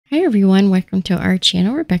Hi everyone, welcome to our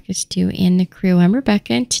channel, Rebecca Stu and the crew. I'm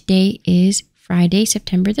Rebecca and today is Friday,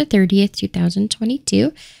 September the 30th,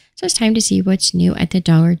 2022. So it's time to see what's new at the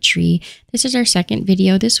Dollar Tree. This is our second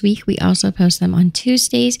video this week. We also post them on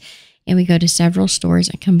Tuesdays and we go to several stores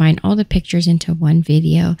and combine all the pictures into one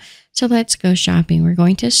video. So let's go shopping. We're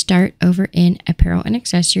going to start over in apparel and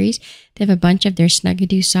accessories. They have a bunch of their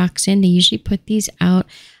Snuggadoo socks in. They usually put these out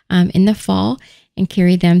in the fall and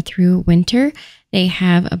carry them through winter. They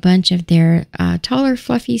have a bunch of their taller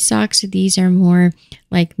fluffy socks. These are more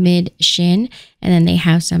like mid shin. And then they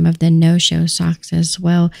have some of the no-show socks as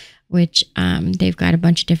well, which they've got a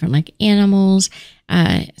bunch of different like animals.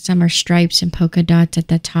 Some are stripes and polka dots at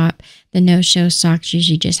the top. The no-show socks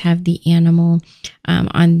usually just have the animal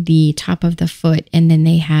on the top of the foot. And then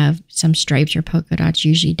they have some stripes or polka dots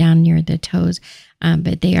usually down near the toes.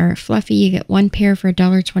 But they are fluffy. You get one pair for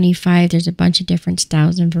 $1.25. There's a bunch of different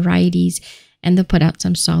styles and varieties. And they'll put out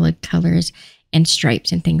some solid colors and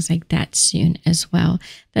stripes and things like that soon as well.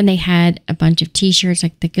 Then they had a bunch of t-shirts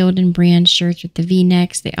like the Gildan brand shirts with the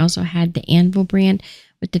V-necks. They also had the Anvil brand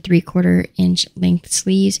with the 3/4 inch length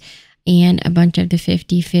sleeves and a bunch of the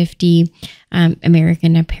 50/50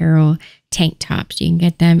 American Apparel tank tops. You can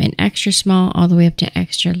get them in extra small all the way up to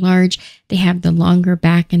extra large. They have the longer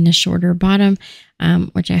back and the shorter bottom,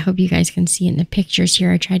 which I hope you guys can see in the pictures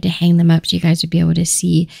here. I tried to hang them up so you guys would be able to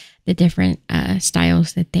see the different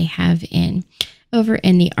styles that they have in. Over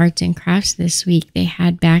in the arts and crafts this week, they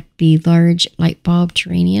had back the large light bulb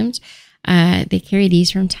terrariums. They carry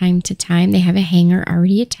these from time to time. They have a hanger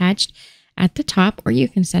already attached at the top, or you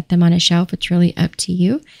can set them on a shelf. It's really up to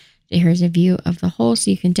you. So here's a view of the hole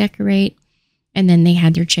so you can decorate. And then they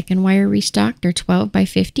had their chicken wire restocked. They're 12 by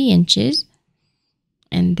 50 inches.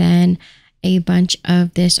 And then a bunch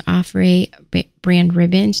of this Offray brand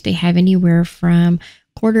ribbons. They have anywhere from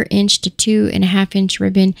 1/4 inch to 2.5 inch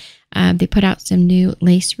ribbon. They put out some new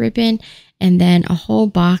lace ribbon and then a whole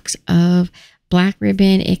box of black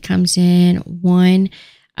ribbon. It comes in 1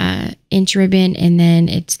 inch ribbon and then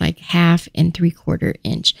it's like 1/2 and 3/4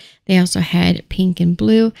 inch. They also had pink and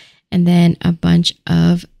blue and then a bunch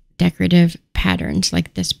of decorative patterns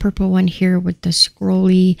like this purple one here with the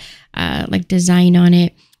scrolly like design on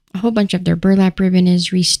it. A whole bunch of their burlap ribbon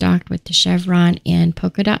is restocked with the chevron and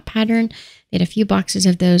polka dot pattern. They had a few boxes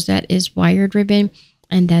of those. That is wired ribbon.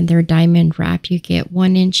 And then their diamond wrap. You get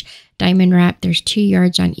 1 inch diamond wrap. There's 2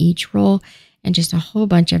 yards on each roll. And just a whole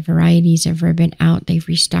bunch of varieties of ribbon out. They've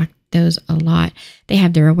restocked those a lot. They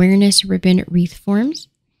have their awareness ribbon wreath forms,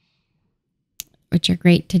 which are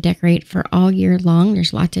great to decorate for all year long.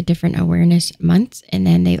 There's lots of different awareness months. And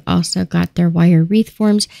then they've also got their wire wreath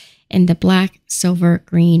forms in the black, silver,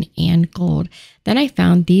 green, and gold. Then I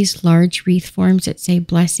found these large wreath forms that say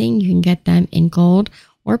blessing. You can get them in gold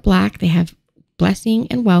or black. They have blessing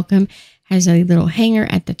and welcome. Has a little hanger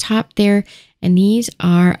at the top there. And these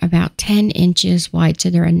are about 10 inches wide. So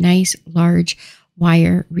they're a nice large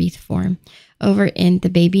wire wreath form. Over in the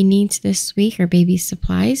baby needs this week or baby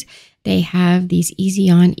supplies, they have these easy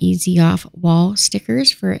on, easy off wall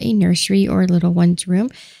stickers for a nursery or little one's room.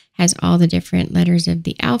 Has all the different letters of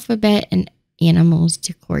the alphabet and animals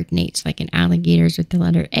to coordinate. So like an alligator's with the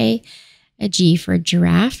letter A G for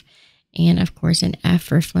giraffe, and of course an F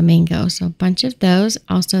for flamingo. So a bunch of those.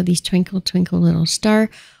 Also these twinkle twinkle little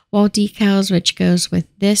star wall decals, which goes with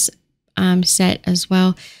this set as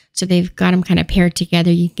well. So they've got them kind of paired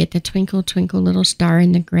together. You get the twinkle twinkle little star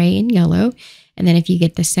in the gray and yellow. And then if you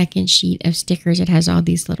get the second sheet of stickers, it has all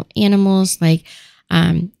these little animals like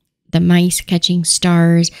the mice catching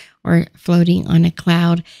stars or floating on a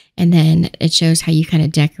cloud. And then it shows how you kind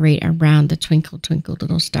of decorate around the twinkle twinkle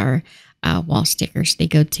little star wall stickers. They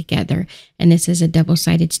go together. And this is a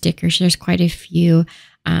double-sided sticker. So there's quite a few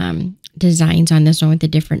designs on this one with the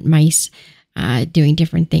different mice doing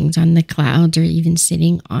different things on the clouds or even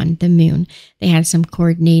sitting on the moon. They had some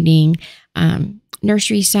coordinating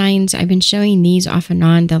nursery signs. I've been showing these off and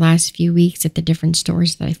on the last few weeks at the different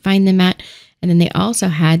stores that I find them at. And then they also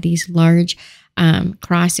had these large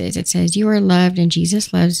crosses. It says, "You are loved and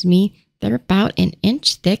Jesus loves me." They're about 1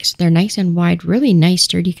 inch thick. So they're nice and wide, really nice,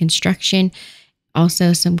 sturdy construction.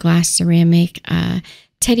 Also some glass ceramic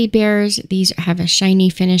teddy bears. These have a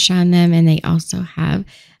shiny finish on them. And they also have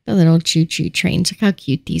the little choo-choo trains. Look how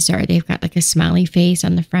cute these are. They've got like a smiley face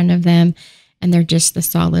on the front of them. And they're just the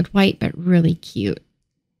solid white, but really cute.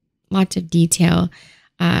 Lots of detail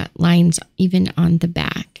lines even on the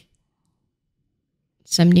back.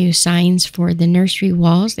 Some new signs for the nursery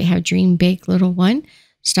walls. They have dream big little one.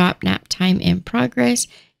 Stop nap time in progress.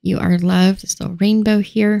 You are loved. This little rainbow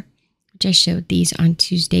here. I just showed these on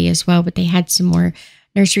Tuesday as well, but they had some more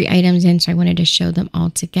nursery items in, so I wanted to show them all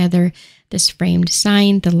together. This framed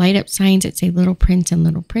sign, the light up signs that say Little Prince and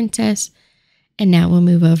Little Princess. And now we'll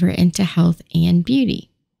move over into health and beauty.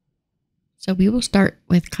 So we will start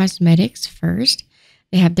with cosmetics first.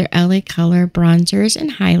 They have their LA Color bronzers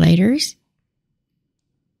and highlighters.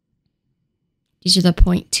 These are the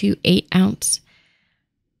 0.28 ounce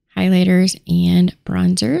highlighters and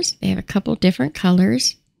bronzers. They have a couple different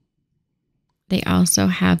colors. They also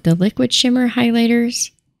have the liquid shimmer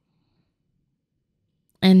highlighters.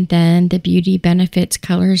 And then the Beauty Benefits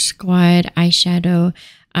Color Squad eyeshadow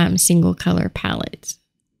single color palettes.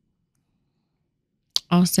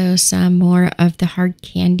 Also some more of the hard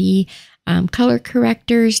candy color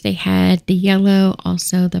correctors. They had the yellow,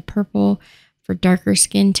 also the purple for darker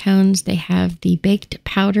skin tones. They have the baked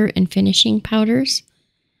powder and finishing powders.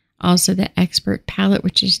 Also the expert palette,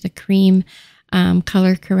 which is the cream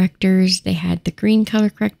color correctors. They had the green color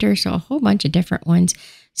corrector, so a whole bunch of different ones.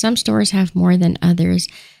 Some stores have more than others.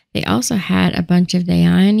 They also had a bunch of the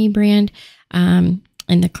Ioni brand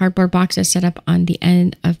in the cardboard boxes set up on the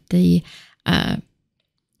end of the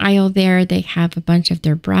aisle there. They have a bunch of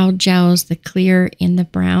their brow gels, the clear and the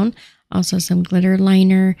brown. Also some glitter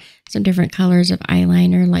liner, some different colors of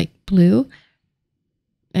eyeliner like blue.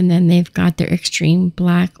 And then they've got their extreme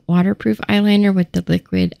black waterproof eyeliner with the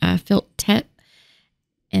liquid Felt Tip.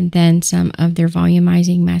 And then some of their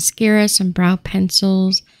volumizing mascara, some brow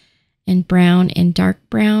pencils in brown and dark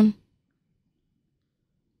brown.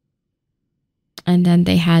 And then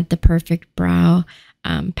they had the Perfect Brow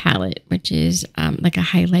palette, which is like a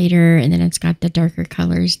highlighter, and then it's got the darker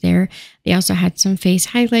colors there. They also had some face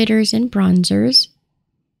highlighters and bronzers,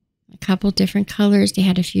 a couple different colors. They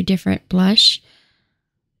had a few different blush.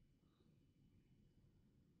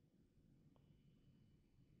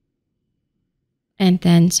 And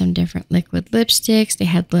then some different liquid lipsticks. They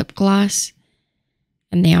had lip gloss,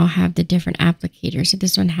 and they all have the different applicators. So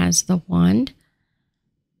this one has the wand,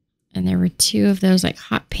 and there were two of those, like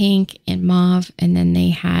hot pink and mauve. And then they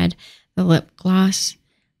had the lip gloss,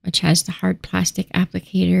 which has the hard plastic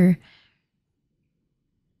applicator.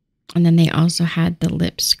 And then they also had the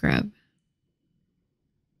lip scrub.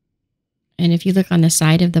 And if you look on the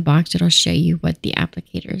side of the box, it'll show you what the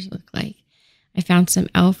applicators look like. I found some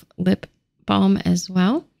e.l.f. lip balm as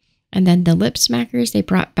well. And then the lip smackers, they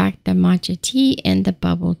brought back the matcha tea and the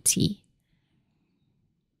bubble tea.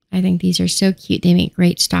 I think these are so cute. They make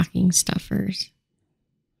great stocking stuffers.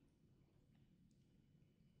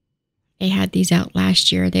 They had these out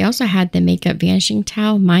last year. They also had the makeup vanishing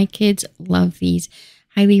towel. My kids love these.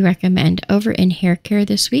 Highly recommend. Over in hair care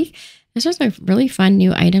this week, this was a really fun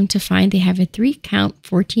new item to find. They have a 3-count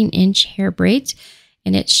 14-inch hair braids,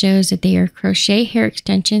 and it shows that they are crochet hair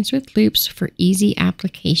extensions with loops for easy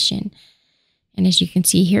application. And as you can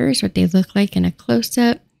see here is what they look like in a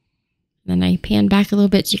close-up. Then I pan back a little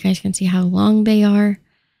bit so you guys can see how long they are.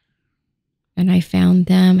 And I found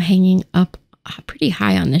them hanging up pretty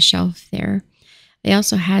high on the shelf there. They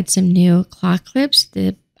also had some new claw clips.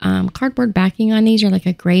 The cardboard backing on these are like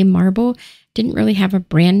a gray marble. Didn't really have a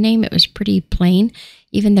brand name. It was pretty plain.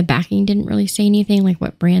 Even the backing didn't really say anything like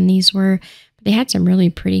what brand these were. But they had some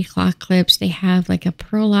really pretty claw clips. They have like a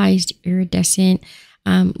pearlized iridescent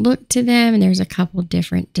look to them, and there's a couple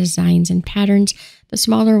different designs and patterns. The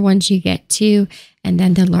smaller ones you get 2, and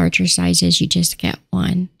then the larger sizes you just get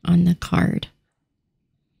 1 on the card.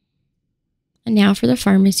 And now for the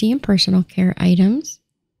pharmacy and personal care items.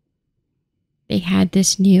 They had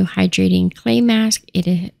this new hydrating clay mask.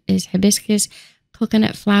 It is hibiscus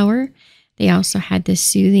coconut flower. They also had this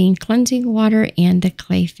soothing cleansing water and the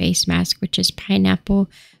clay face mask, which is pineapple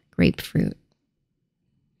grapefruit.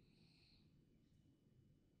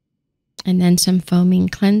 And then some foaming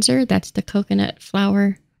cleanser. That's the coconut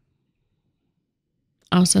flower.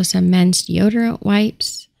 Also some men's deodorant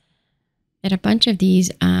wipes. They had a bunch of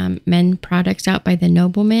these men products out by the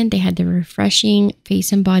Nobleman. They had the refreshing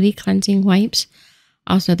face and body cleansing wipes.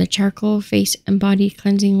 Also the charcoal face and body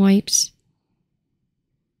cleansing wipes.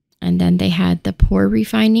 And then they had the pore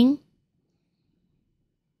refining.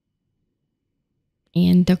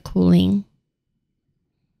 And the cooling.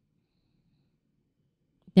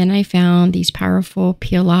 Then I found these powerful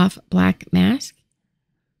peel-off black masks.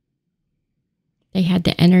 They had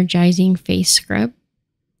the energizing face scrub.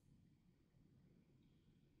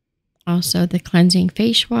 Also the cleansing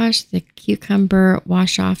face wash, the cucumber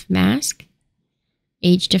wash-off mask,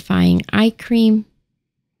 age-defying eye cream,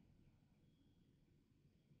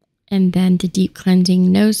 and then the deep cleansing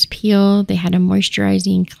nose peel. They had a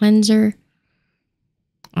moisturizing cleanser.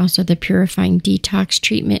 Also the purifying detox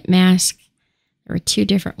treatment mask. There were 2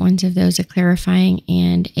 different ones of those, a clarifying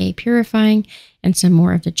and a purifying, and some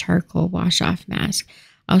more of the charcoal wash-off mask.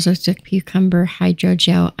 Also took cucumber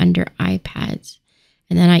hydrogel under eye pads.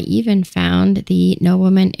 And then I even found the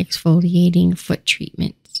Nobleman exfoliating foot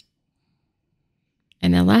treatments.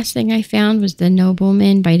 And the last thing I found was the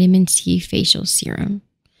Nobleman vitamin C facial serum.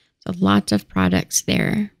 So lots of products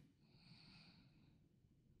there.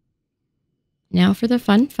 Now for the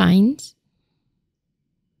fun finds.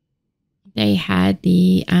 They had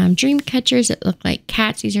the dream catchers that look like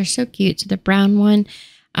cats. These are so cute. So the brown one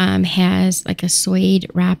has like a suede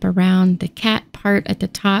wrap around the cat part at the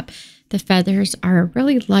top. The feathers are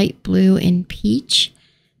really light blue and peach.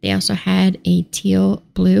 They also had a teal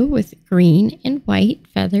blue with green and white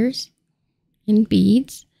feathers and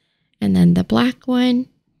beads. And then the black one,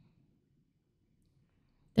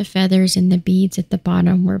 the feathers and the beads at the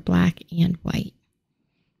bottom were black and white.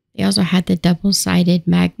 They also had the double-sided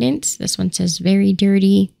magnets. This one says very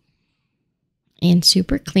dirty and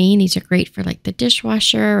super clean. These are great for like the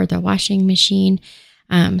dishwasher or the washing machine.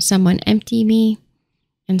 Someone empty me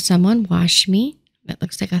and someone wash me. That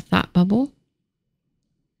looks like a thought bubble.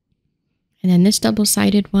 And then this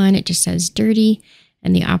double-sided one, it just says dirty,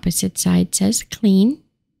 and the opposite side says clean.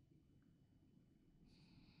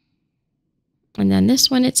 And then this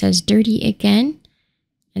one, it says dirty again.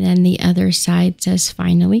 And then the other side says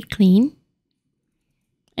finally clean.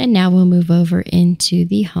 And now we'll move over into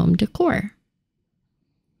the home decor.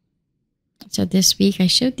 So this week I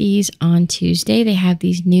showed these on Tuesday. They have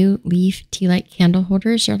these new leaf tea light candle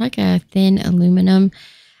holders. They're like a thin aluminum.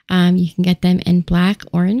 You can get them in black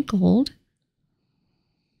or in gold.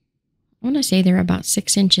 I want to say they're about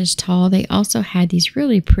 6 inches tall. They also had these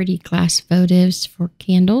really pretty glass votives for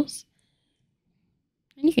candles.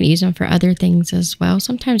 And you can use them for other things as well.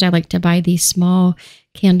 Sometimes I like to buy these small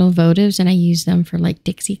candle votives and I use them for like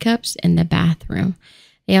Dixie cups in the bathroom.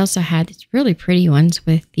 They also had these really pretty ones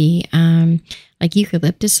with the like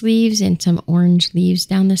eucalyptus leaves and some orange leaves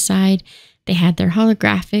down the side. They had their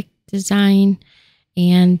holographic design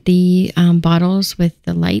and the bottles with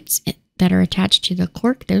the lights that are attached to the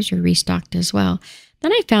cork. Those were restocked as well.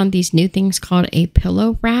 Then I found these new things called a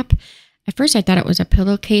pillow wrap. At first I thought it was a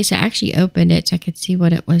pillowcase. I actually opened it so I could see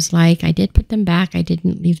what it was like. I did put them back. I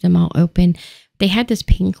didn't leave them all open. They had this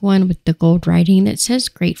pink one with the gold writing that says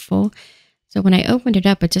grateful. So when I opened it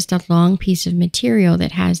up, it's just a long piece of material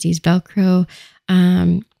that has these Velcro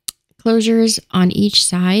closures on each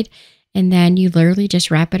side. And then you literally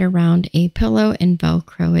just wrap it around a pillow and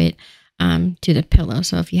Velcro it to the pillow.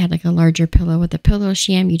 So if you had like a larger pillow with a pillow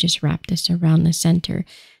sham, you just wrap this around the center.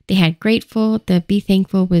 They had grateful. The Be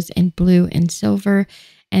Thankful was in blue and silver.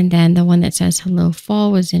 And then the one that says Hello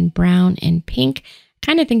Fall was in brown and pink.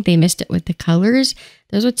 Kind of think they missed it with the colors.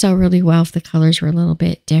 Those would sell really well if the colors were a little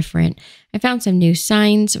bit different. I found some new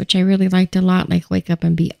signs, which I really liked a lot, like Wake Up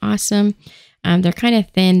and Be Awesome. They're kind of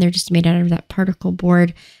thin. They're just made out of that particle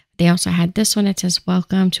board. They also had this one that says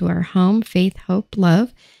Welcome to Our Home, Faith, Hope,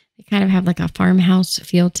 Love. They kind of have like a farmhouse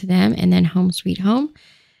feel to them. And then Home Sweet Home.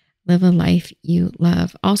 Live a life you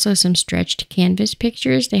love. Also some stretched canvas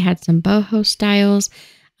pictures. They had some boho styles,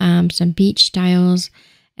 some beach styles,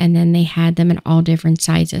 and then they had them in all different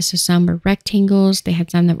sizes. So some were rectangles. They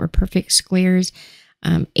had some that were perfect squares,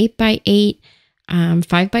 8 by 8,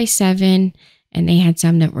 5 by 7, and they had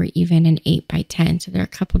some that were even an 8 by 10. So there are a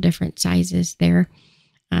couple different sizes there.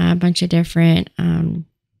 A bunch of different, kind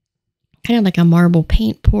of like a marble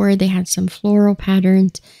paint pour. They had some floral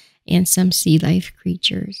patterns and some sea life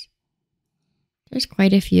creatures. There's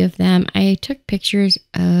quite a few of them. I took pictures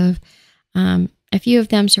of a few of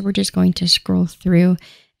them, so we're just going to scroll through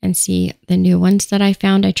and see the new ones that I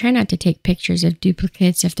found. I try not to take pictures of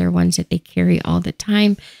duplicates if they're ones that they carry all the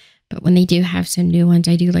time, but when they do have some new ones,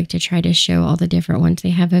 I do like to try to show all the different ones they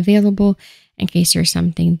have available in case there's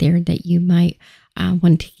something there that you might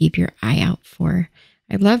want to keep your eye out for.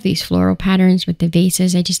 I love these floral patterns with the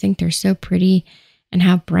vases. I just think they're so pretty. And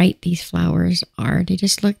how bright these flowers are.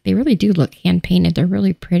 They really do look hand painted. They're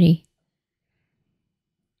really pretty.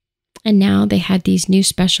 And now they had these new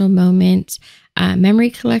special moments memory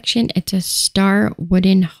collection. It's a star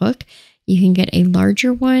wooden hook. You can get a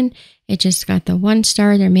larger one. It just got the 1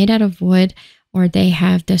 star. They're made out of wood, or they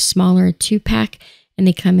have the smaller 2-pack and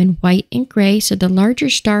they come in white and gray. So the larger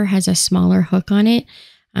star has a smaller hook on it.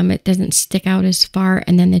 It doesn't stick out as far.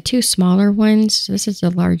 And then the 2 smaller ones, so this is the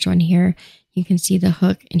large one here. You can see the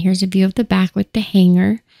hook, and here's a view of the back with the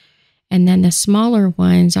hanger. And then the smaller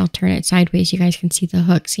ones, I'll turn it sideways. You guys can see the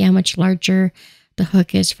hook. See how much larger the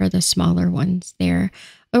hook is for the smaller ones there.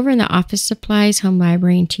 Over in the office supplies, home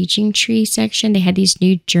library, and teaching tree section, they had these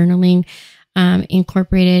new journaling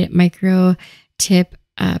incorporated micro tip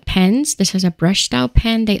pens. This is a brush style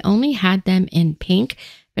pen. They only had them in pink,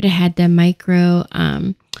 but it had the micro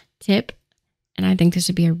tip. And I think this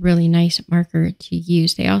would be a really nice marker to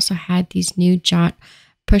use. They also had these new Jot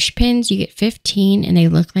push pins. You get 15 and they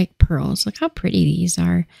look like pearls. Look how pretty these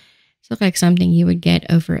are. These look like something you would get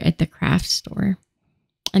over at the craft store.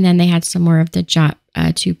 And then they had some more of the Jot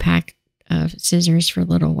 2-pack of scissors for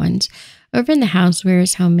little ones. Over in the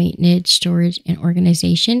housewares, home maintenance, storage, and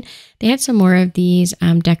organization, they had some more of these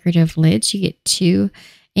decorative lids. You get 2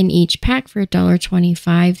 in each pack for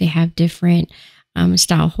 $1.25. They have different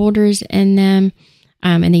style holders in them,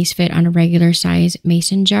 and these fit on a regular size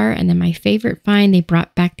mason jar. And then my favorite find, they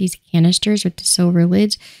brought back these canisters with the silver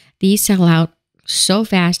lids. These sell out so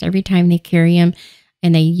fast every time they carry them,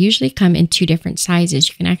 and they usually come in 2 different sizes.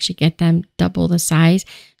 You can actually get them double the size,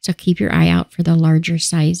 so keep your eye out for the larger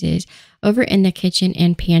sizes. Over in the kitchen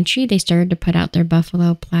and pantry, they started to put out their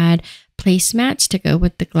buffalo plaid placemats to go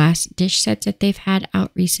with the glass dish sets that they've had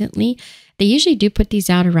out recently. They usually do put these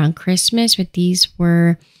out around Christmas, but these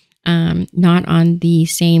were not on the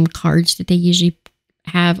same cards that they usually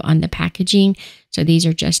have on the packaging. So these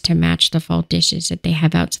are just to match the fall dishes that they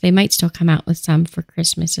have out. So they might still come out with some for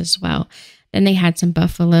Christmas as well. Then they had some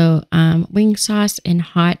buffalo wing sauce in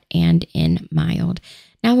hot and in mild.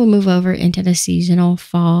 Now we'll move over into the seasonal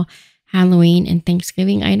fall, Halloween, and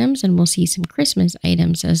Thanksgiving items, and we'll see some Christmas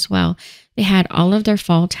items as well. They had all of their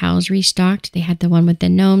fall towels restocked. They had the one with the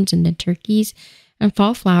gnomes and the turkeys and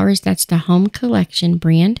fall flowers. That's the Home Collection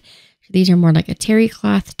brand. So these are more like a terry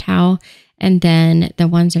cloth towel. And then the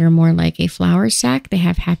ones that are more like a flour sack, they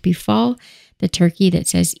have Happy Fall, the turkey that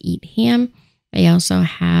says Eat Ham. They also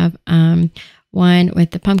have one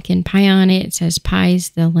with the pumpkin pie on it. It says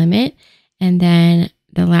Pie's the Limit. And then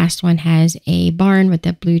the last one has a barn with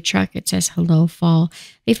a blue truck. It says Hello Fall.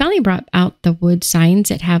 They finally brought out the wood signs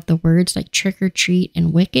that have the words like Trick or Treat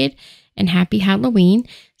and Wicked and Happy Halloween.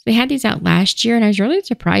 So they had these out last year, and I was really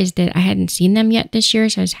surprised that I hadn't seen them yet this year.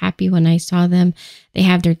 So I was happy when I saw them. They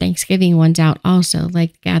have their Thanksgiving ones out also,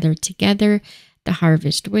 like Gather Together, The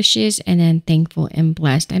Harvest Wishes, and then Thankful and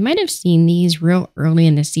Blessed. I might have seen these real early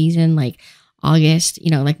in the season, like August,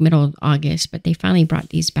 like middle of August, but they finally brought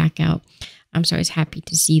these back out. So I was happy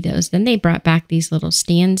to see those. Then they brought back these little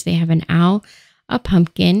stands. They have an owl, a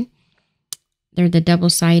pumpkin. They're the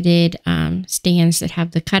double-sided stands that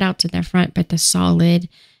have the cutouts in the front, but the solid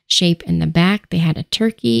shape in the back. They had a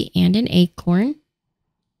turkey and an acorn.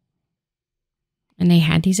 And they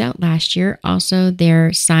had these out last year. Also,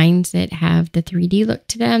 they're signs that have the 3D look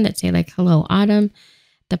to them that say like Hello Autumn.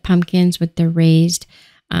 The pumpkins with the raised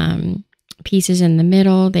pieces in the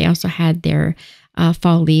middle. They also had their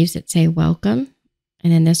fall leaves that say Welcome.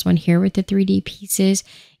 And then this one here with the 3D pieces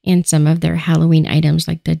and some of their Halloween items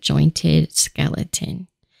like the jointed skeleton.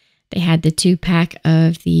 They had the 2-pack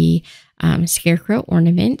of the scarecrow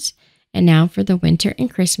ornaments. And now for the winter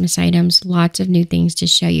and Christmas items, lots of new things to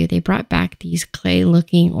show you. They brought back these clay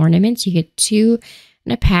looking ornaments. You get 2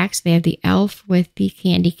 in a pack. So they have the elf with the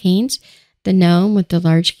candy canes, the gnome with the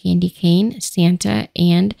large candy cane, Santa,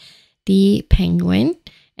 and the penguin,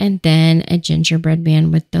 and then a gingerbread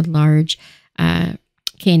man with the large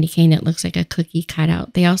candy cane that looks like a cookie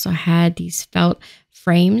cutout. They also had these felt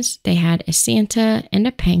frames. They had a Santa and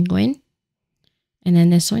a penguin. And then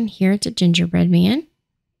this one here, it's a gingerbread man.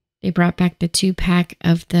 They brought back the 2-pack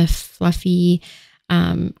of the fluffy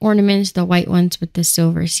ornaments, the white ones with the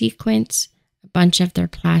silver sequins, a bunch of their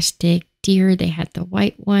plastic deer. They had the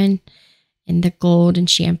white one and the gold and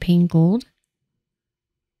champagne gold.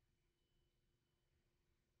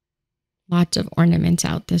 Lots of ornaments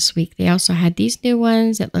out this week. They also had these new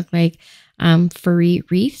ones that look like furry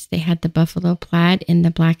wreaths. They had the buffalo plaid in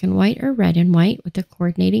the black and white or red and white with a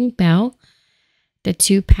coordinating bell. The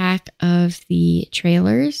 2-pack of the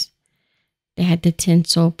trailers. They had the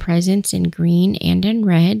tinsel presents in green and in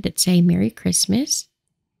red that say Merry Christmas.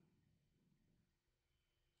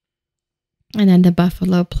 And then the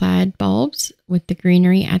buffalo plaid bulbs with the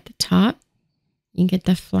greenery at the top. You can get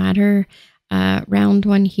the flatter round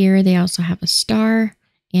one here. They also have a star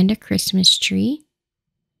and a Christmas tree.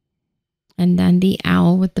 And then the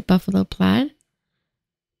owl with the buffalo plaid.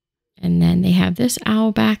 And then they have this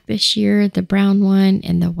owl back this year, the brown one,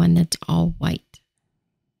 and the one that's all white.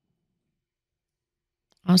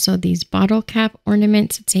 Also, these bottle cap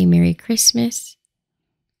ornaments that say Merry Christmas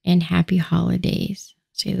and Happy Holidays.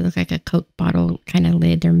 So they look like a Coke bottle kind of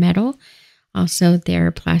lid. They're metal. Also,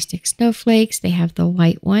 they're plastic snowflakes. They have the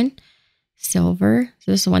white one, silver.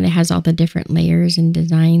 So this is the one that has all the different layers and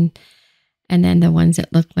design. And then the ones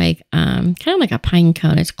that look like kind of like a pine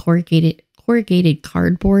cone. It's corrugated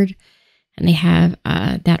cardboard. And they have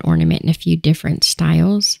that ornament in a few different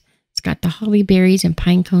styles. It's got the holly berries and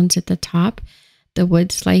pine cones at the top, the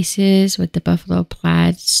wood slices with the buffalo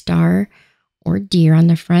plaid star or deer on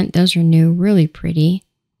the front. Those are new, really pretty.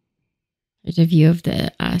 There's a view of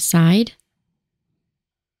the side.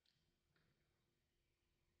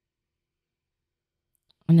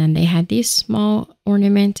 And then they had these small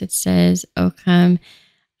ornaments. It says, "Oh, come,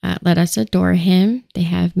 let us adore him." They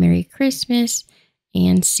have Merry Christmas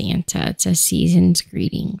and Santa. It says season's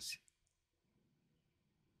greetings.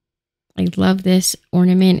 I love this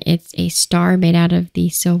ornament. It's a star made out of the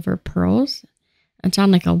silver pearls. It's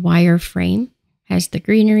on like a wire frame. Has the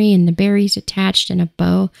greenery and the berries attached and a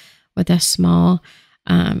bow with a small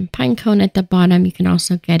pine cone at the bottom. You can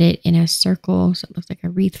also get it in a circle, so it looks like a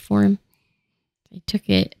wreath form. I took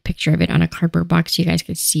a picture of it on a cardboard box so you guys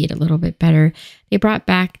could see it a little bit better. They brought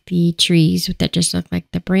back the trees that just look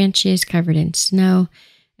like the branches covered in snow.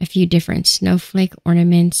 A few different snowflake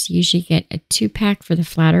ornaments. You usually get a 2-pack for the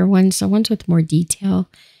flatter ones. So ones with more detail,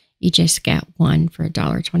 you just get one for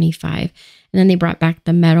 $1.25. And then they brought back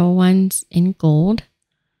the metal ones in gold.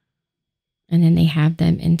 And then they have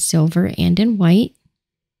them in silver and in white.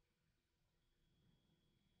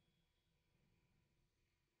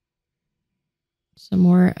 Some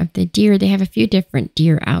more of the deer. They have a few different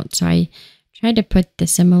deer out, so I tried to put the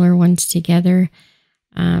similar ones together.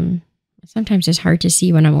 Sometimes it's hard to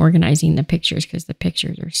see when I'm organizing the pictures because the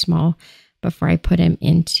pictures are small before I put them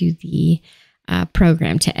into the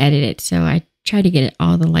program to edit it. So I try to get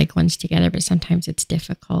all the like ones together, but sometimes it's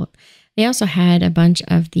difficult. They also had a bunch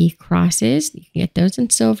of the crosses. You can get those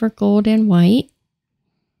in silver, gold, and white.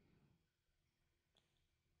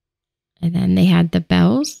 And then they had the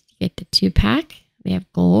bells. You get the 2-pack. They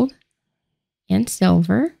have gold and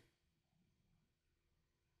silver.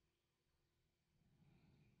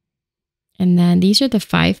 And then these are the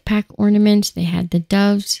 5-pack ornaments. They had the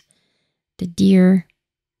doves, the deer,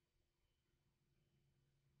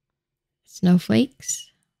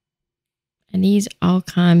 snowflakes. And these all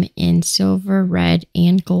come in silver, red,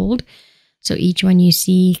 and gold. So each one you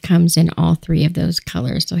see comes in all 3 of those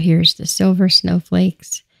colors. So here's the silver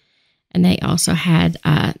snowflakes. And they also had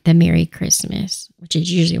the Merry Christmas, which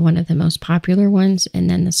is usually one of the most popular ones. And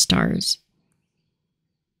then the stars.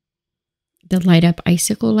 The light up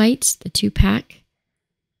icicle lights, the 2-pack.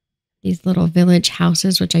 These little village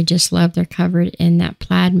houses, which I just love. They're covered in that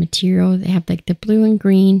plaid material. They have like the blue and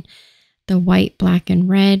green, the white, black, and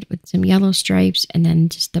red with some yellow stripes, and then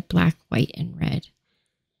just the black, white, and red.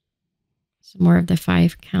 Some more of the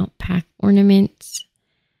 5-count pack ornaments.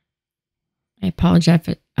 I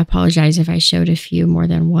apologize if I showed a few more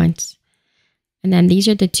than once. And then these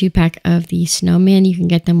are the 2-pack of the snowman. You can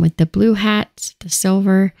get them with the blue hats, the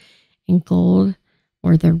silver and gold,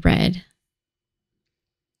 or the red.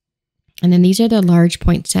 And then these are the large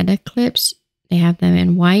poinsettia clips. They have them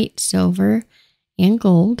in white, silver, and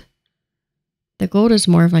gold. The gold is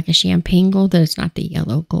more of like a champagne gold, though it's not the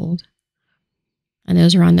yellow gold. And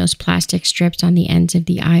those are on those plastic strips on the ends of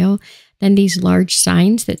the aisle. Then these large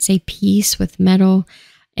signs that say peace with metal.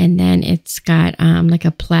 And then it's got like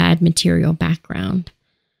a plaid material background.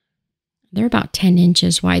 They're about 10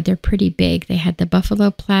 inches wide. They're pretty big. They had the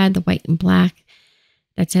buffalo plaid, the white and black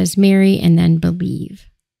that says Mary and then believe.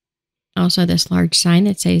 Also this large sign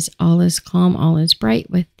that says all is calm, all is bright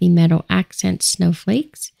with the metal accent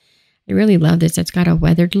snowflakes. I really love this. It's got a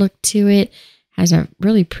weathered look to it. Has a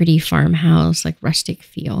really pretty farmhouse, like rustic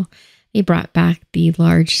feel. They brought back the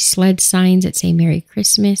large sled signs that say Merry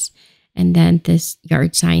Christmas. And then this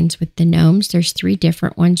yard signs with the gnomes. There's 3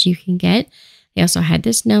 different ones you can get. They also had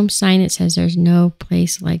this gnome sign that says there's no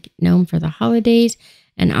place like gnome for the holidays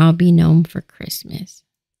and I'll be gnome for Christmas.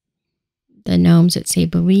 The gnomes that say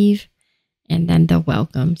believe and then the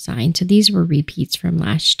welcome sign. So these were repeats from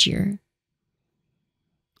last year.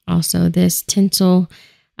 Also this tinsel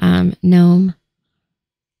gnome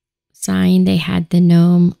sign. They had the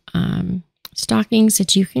gnome stockings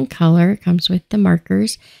that you can color. It comes with the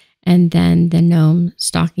markers. And then the gnome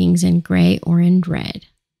stockings in gray or in red.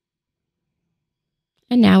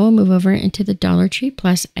 And now we'll move over into the Dollar Tree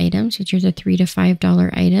Plus items, which are the $3 to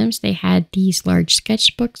 $5 items. They had these large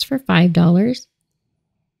sketchbooks for $5.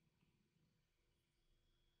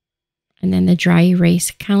 And then the dry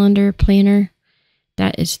erase calendar planner,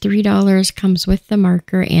 that is $3, comes with the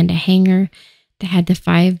marker and a hanger. They had the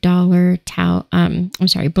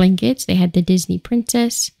 $5 blankets. They had the Disney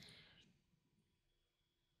Princess.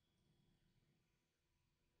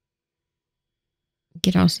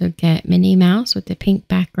 You could also get Minnie Mouse with the pink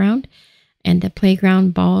background and the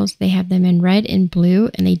playground balls. They have them in red and blue,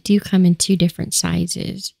 and they do come in 2 different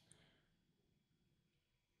sizes.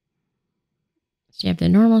 So you have the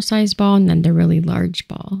normal size ball and then the really large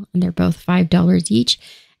ball. And they're both $5 each.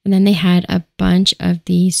 And then they had a bunch of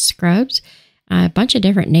these scrubs, a bunch of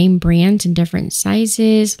different name brands and different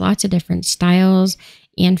sizes, lots of different styles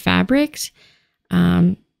and fabrics.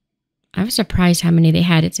 I was surprised how many they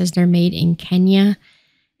had. It says they're made in Kenya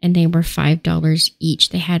and they were $5 each.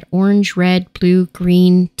 They had orange, red, blue,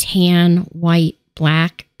 green, tan, white,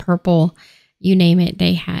 black, purple, you name it,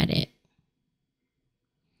 they had it.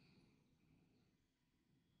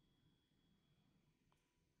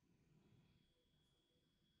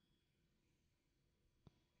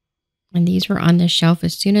 And these were on the shelf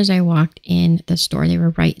as soon as I walked in the store. They were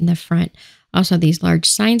right in the front. Also, these large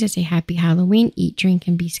signs that say Happy Halloween, Eat, Drink,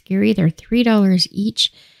 and Be Scary. They're $3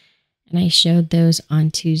 each. And I showed those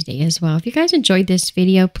on Tuesday as well. If you guys enjoyed this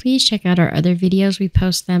video, please check out our other videos. We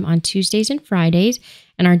post them on Tuesdays and Fridays.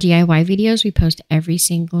 And our DIY videos, we post every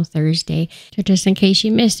single Thursday. So just in case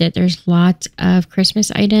you missed it, there's lots of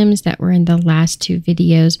Christmas items that were in the last two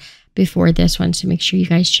videos before this one. So make sure you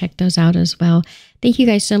guys check those out as well. Thank you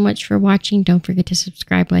guys so much for watching. Don't forget to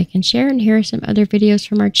subscribe, like, and share. And here are some other videos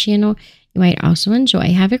from our channel you might also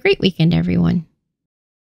enjoy. Have a great weekend, everyone.